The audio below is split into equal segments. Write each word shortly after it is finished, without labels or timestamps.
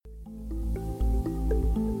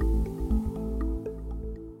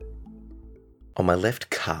On my left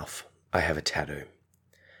calf, I have a tattoo.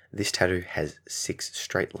 This tattoo has 6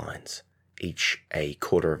 straight lines, each a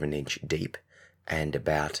quarter of an inch deep and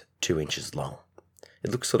about 2 inches long. It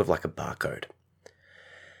looks sort of like a barcode.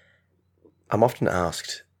 I'm often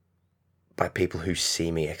asked by people who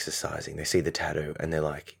see me exercising, they see the tattoo and they're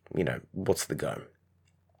like, what's the go?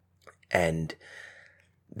 And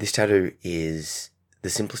this tattoo is the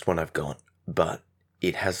simplest one I've got, but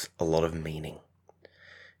it has a lot of meaning.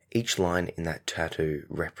 Each line in that tattoo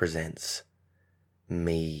represents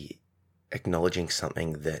me acknowledging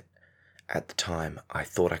something that at the time I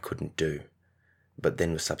thought I couldn't do, but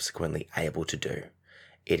then was subsequently able to do.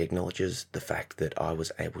 It acknowledges the fact that I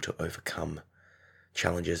was able to overcome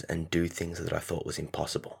challenges and do things that I thought was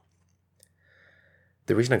impossible.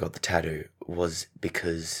 The reason I got the tattoo was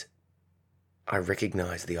because I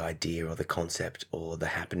recognized the idea or the concept or the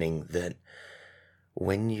happening that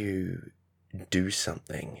when you do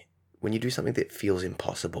something that feels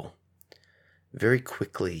impossible, very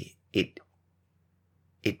quickly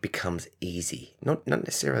it becomes easy. Not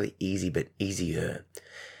necessarily easy, but easier.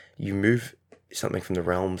 You move something from the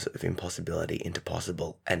realms of impossibility into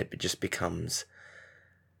possible, and it just becomes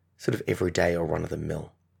sort of everyday or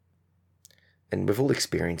run-of-the-mill. And we've all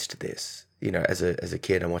experienced this. As a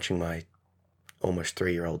kid, I'm watching my almost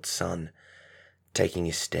 3-year-old son taking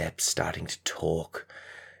his steps, starting to talk,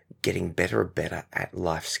 getting better and better at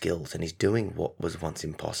life skills, and he's doing what was once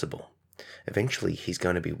impossible. Eventually, he's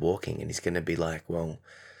going to be walking, and he's going to be like, well,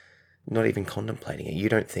 not even contemplating it. You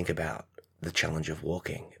don't think about the challenge of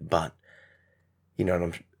walking, but,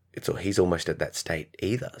 he's almost at that state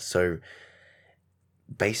either. So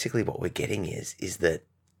basically what we're getting is that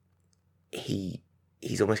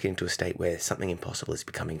he's almost getting to a state where something impossible is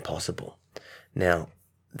becoming possible. Now,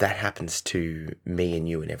 that happens to me and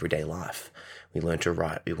you in everyday life. We learn to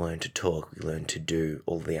write, we learn to talk, we learn to do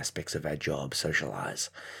all the aspects of our job, socialize.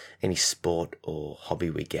 Any sport or hobby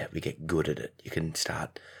we get good at it. You can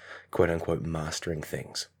start, quote unquote, mastering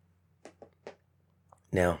things.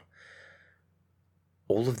 Now,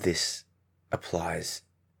 all of this applies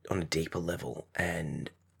on a deeper level, and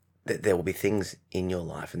there will be things in your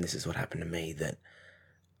life, and this is what happened to me, that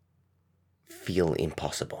feel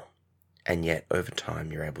impossible. And yet, over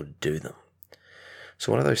time, you're able to do them.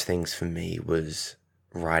 So one of those things for me was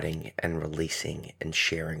writing and releasing and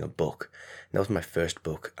sharing a book. And that was my first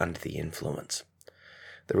book, Under the Influence.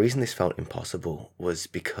 The reason this felt impossible was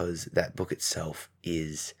because that book itself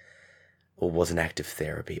was an act of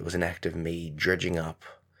therapy. It was an act of me dredging up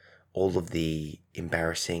all of the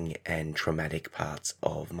embarrassing and traumatic parts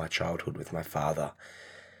of my childhood with my father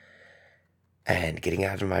and getting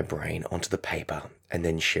out of my brain onto the paper and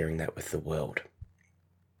then sharing that with the world.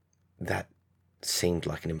 That seemed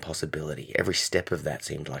like an impossibility. Every step of that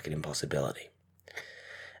seemed like an impossibility.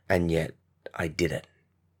 And yet I did it.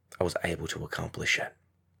 I was able to accomplish it.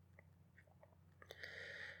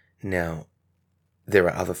 Now, there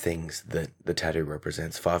are other things that the tattoo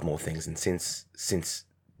represents, 5 more things, and since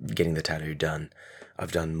getting the tattoo done,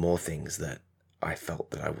 I've done more things that I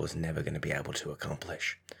felt that I was never going to be able to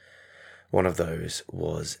accomplish. One of those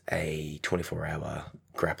was a 24-hour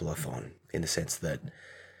grapple-a-thon, in the sense that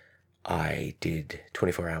I did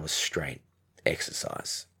 24 hours straight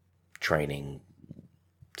exercise, training,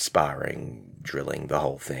 sparring, drilling, the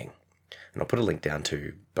whole thing. And I'll put a link down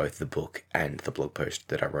to both the book and the blog post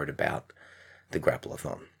that I wrote about the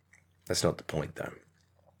grapple-a-thon. That's not the point, though.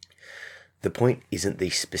 The point isn't the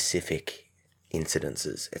specific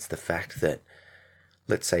incidences. It's the fact that,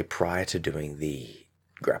 let's say prior to doing the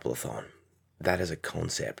grapple-a-thon, that as a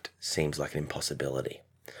concept seems like an impossibility.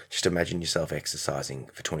 Just imagine yourself exercising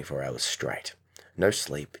for 24 hours straight. No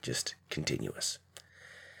sleep, just continuous.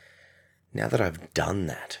 Now that I've done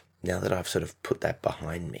that, now that I've sort of put that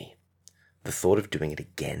behind me, the thought of doing it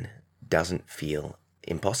again doesn't feel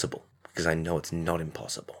impossible, because I know it's not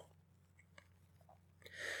impossible.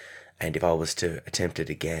 And if I was to attempt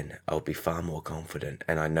it again, I would be far more confident,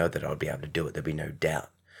 and I know that I would be able to do it. There'd be no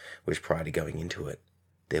doubt. Whereas prior to going into it,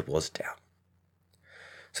 there was doubt.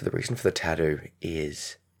 So the reason for the tattoo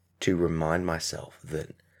is to remind myself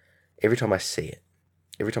that every time I see it,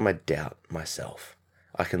 every time I doubt myself,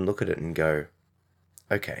 I can look at it and go,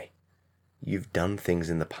 okay, you've done things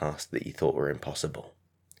in the past that you thought were impossible.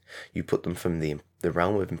 You put them from the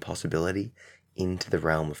realm of impossibility into the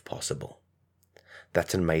realm of possible.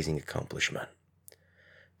 That's an amazing accomplishment.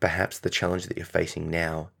 Perhaps the challenge that you're facing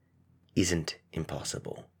now isn't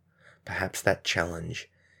impossible. Perhaps that challenge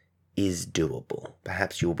is doable.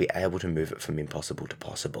 Perhaps you'll be able to move it from impossible to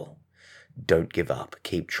possible. Don't give up.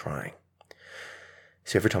 Keep trying.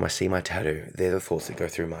 So every time I see my tattoo, they're the thoughts that go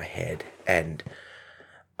through my head. And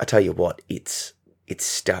I tell you what, it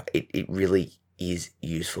really is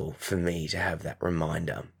useful for me to have that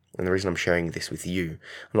reminder. And the reason I'm sharing this with you,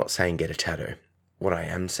 I'm not saying get a tattoo. What I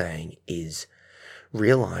am saying is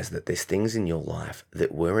realize that there's things in your life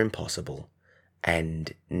that were impossible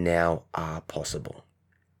and now are possible.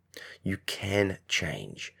 You can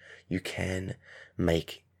change. You can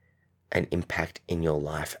make an impact in your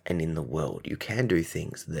life and in the world. You can do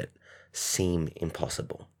things that seem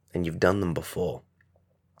impossible, and you've done them before.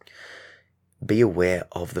 Be aware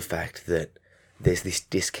of the fact that there's this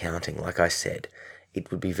discounting. Like I said,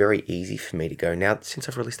 it would be very easy for me to go, now since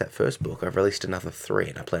I've released that first book, I've released another 3,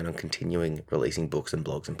 and I plan on continuing releasing books and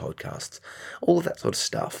blogs and podcasts, all of that sort of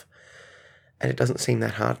stuff. And it doesn't seem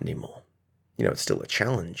that hard anymore. You know, it's still a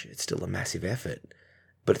challenge, it's still a massive effort,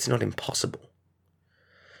 but it's not impossible.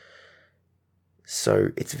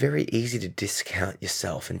 So it's very easy to discount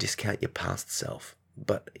yourself and discount your past self,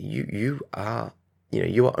 but you are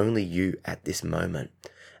only you at this moment,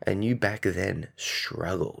 and you back then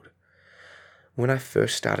struggled. When I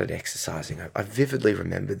first started exercising, I vividly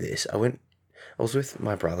remember this. I was with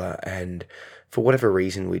my brother, and for whatever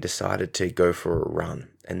reason, we decided to go for a run,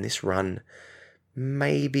 and this run,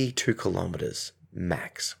 maybe 2 kilometers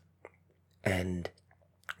max, and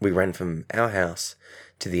we ran from our house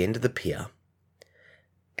to the end of the pier,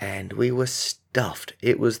 and we were stuffed.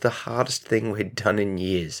 It was the hardest thing we'd done in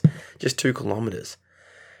years, just 2 kilometers.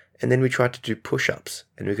 And then we tried to do push-ups,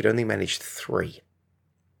 and we could only manage 3.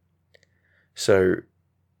 So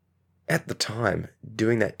at the time,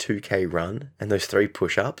 doing that 2K run and those 3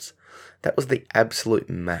 push-ups, that was the absolute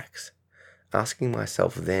max. Asking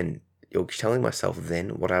myself then, or telling myself then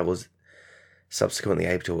what I was subsequently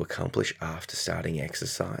able to accomplish after starting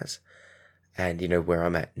exercise, and where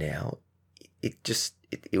I'm at now, it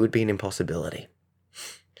would be an impossibility.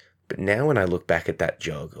 But now when I look back at that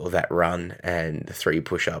jog or that run and the 3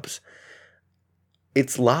 push-ups,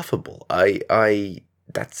 it's laughable.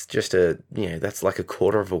 That's just that's like a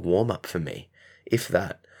quarter of a warm-up for me, if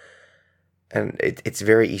that. And it's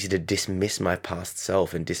very easy to dismiss my past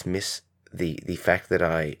self and dismiss the fact that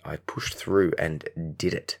I pushed through and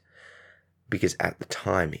did it, because at the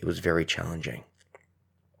time it was very challenging.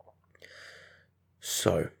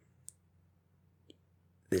 So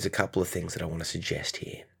there's a couple of things that I want to suggest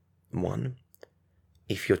here. 1,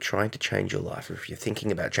 if you're trying to change your life, or if you're thinking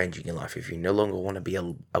about changing your life, if you no longer want to be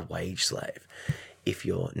a wage slave, if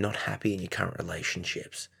you're not happy in your current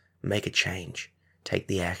relationships, make a change. Take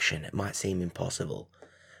the action. It might seem impossible,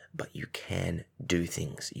 but you can do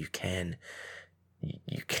things. You can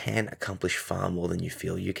accomplish far more than you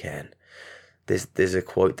feel you can. There's a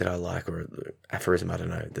quote that I like, or an aphorism, I don't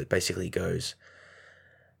know, that basically goes,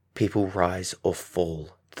 people rise or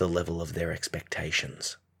fall to the level of their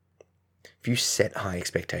expectations. If you set high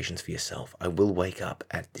expectations for yourself, I will wake up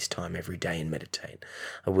at this time every day and meditate.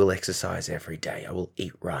 I will exercise every day. I will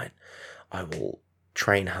eat right. I will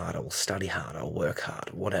train hard. I will study hard. I will work hard,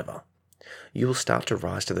 whatever. You will start to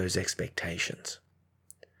rise to those expectations.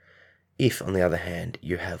 If, on the other hand,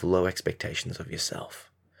 you have low expectations of yourself,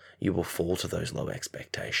 you will fall to those low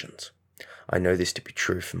expectations. I know this to be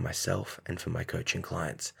true for myself and for my coaching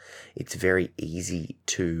clients. It's very easy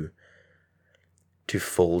to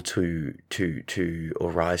fall to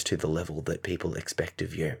or rise to the level that people expect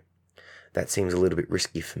of you. That seems a little bit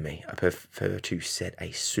risky for me. I prefer to set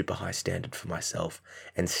a super high standard for myself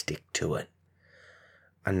and stick to it.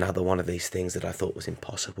 Another one of these things that I thought was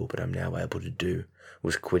impossible, but I'm now able to do,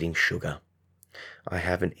 was quitting sugar. I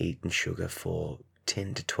haven't eaten sugar for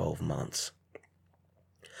 10 to 12 months.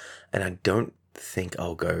 And I don't think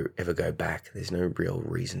I'll ever go back. There's no real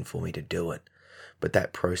reason for me to do it. But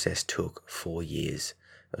that process took 4 years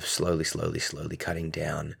of slowly cutting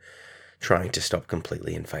down, trying to stop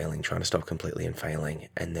completely and failing,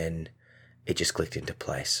 and then it just clicked into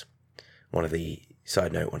place. One of the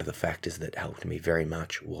factors that helped me very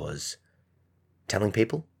much was telling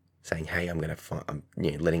people, saying, hey, I'm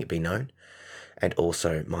letting it be known, and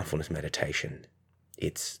also mindfulness meditation.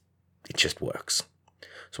 It just works.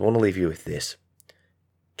 So I want to leave you with this.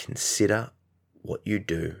 Consider what you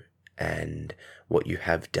do and what you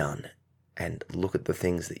have done, and look at the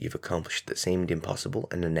things that you've accomplished that seemed impossible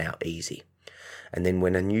and are now easy. And then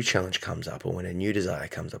when a new challenge comes up, or when a new desire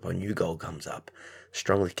comes up, or a new goal comes up,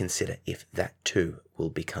 strongly consider if that too will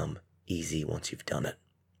become easy once you've done it.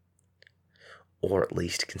 Or at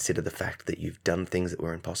least consider the fact that you've done things that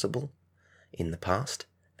were impossible in the past,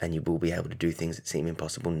 and you will be able to do things that seem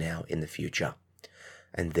impossible now in the future.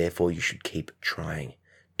 And therefore you should keep trying.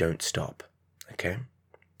 Don't stop. Okay?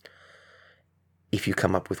 If you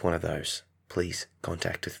come up with one of those, please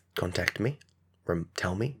contact me,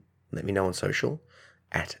 tell me, let me know on social,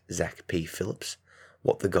 at Zach P. Phillips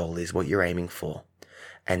what the goal is, what you're aiming for,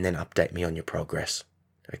 and then update me on your progress.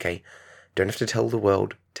 Okay? Don't have to tell the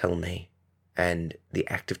world, tell me. And the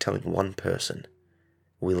act of telling one person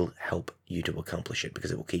will help you to accomplish it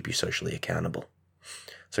because it will keep you socially accountable.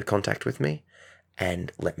 So contact with me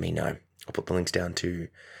and let me know. I'll put the links down to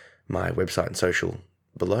my website and social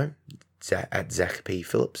below at Zach P.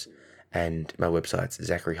 Phillips, and my website's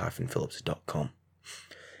zachary-phillips.com.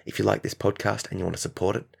 If you like this podcast and you want to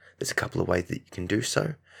support it, there's a couple of ways that you can do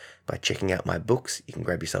so. By checking out my books, you can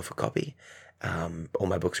grab yourself a copy. All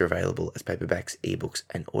my books are available as paperbacks, ebooks,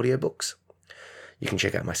 and audiobooks. You can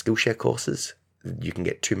check out my Skillshare courses. You can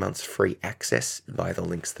get 2 months free access via the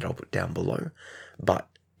links that I'll put down below. But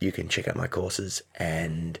you can check out my courses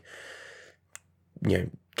and,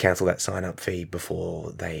 cancel that sign-up fee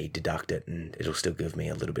before they deduct it, and it'll still give me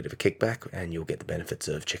a little bit of a kickback, and you'll get the benefits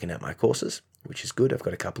of checking out my courses, which is good. I've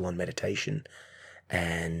got a couple on meditation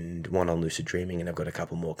and one on lucid dreaming, and I've got a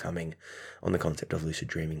couple more coming on the concept of lucid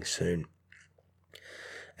dreaming soon.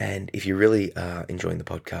 And if you're really enjoying the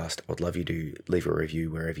podcast, I'd love you to leave a review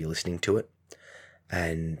wherever you're listening to it.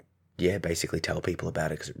 And basically tell people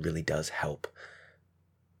about it, because it really does help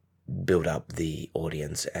build up the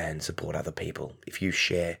audience and support other people. If you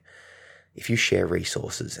share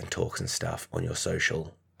resources and talks and stuff on your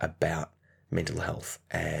social about mental health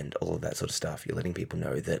and all of that sort of stuff, you're letting people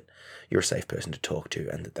know that you're a safe person to talk to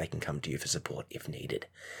and that they can come to you for support if needed.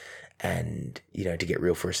 And, to get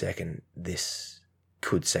real for a second, this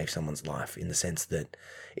could save someone's life, in the sense that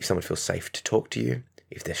if someone feels safe to talk to you,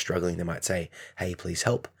 if they're struggling, they might say, hey, please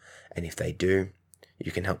help. And if they do,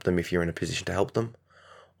 you can help them if you're in a position to help them,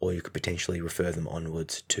 or you could potentially refer them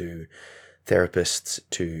onwards to therapists,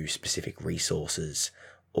 to specific resources,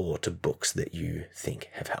 or to books that you think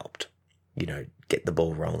have helped. Get the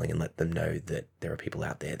ball rolling and let them know that there are people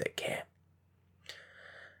out there that care.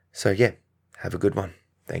 So have a good one.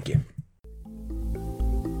 Thank you.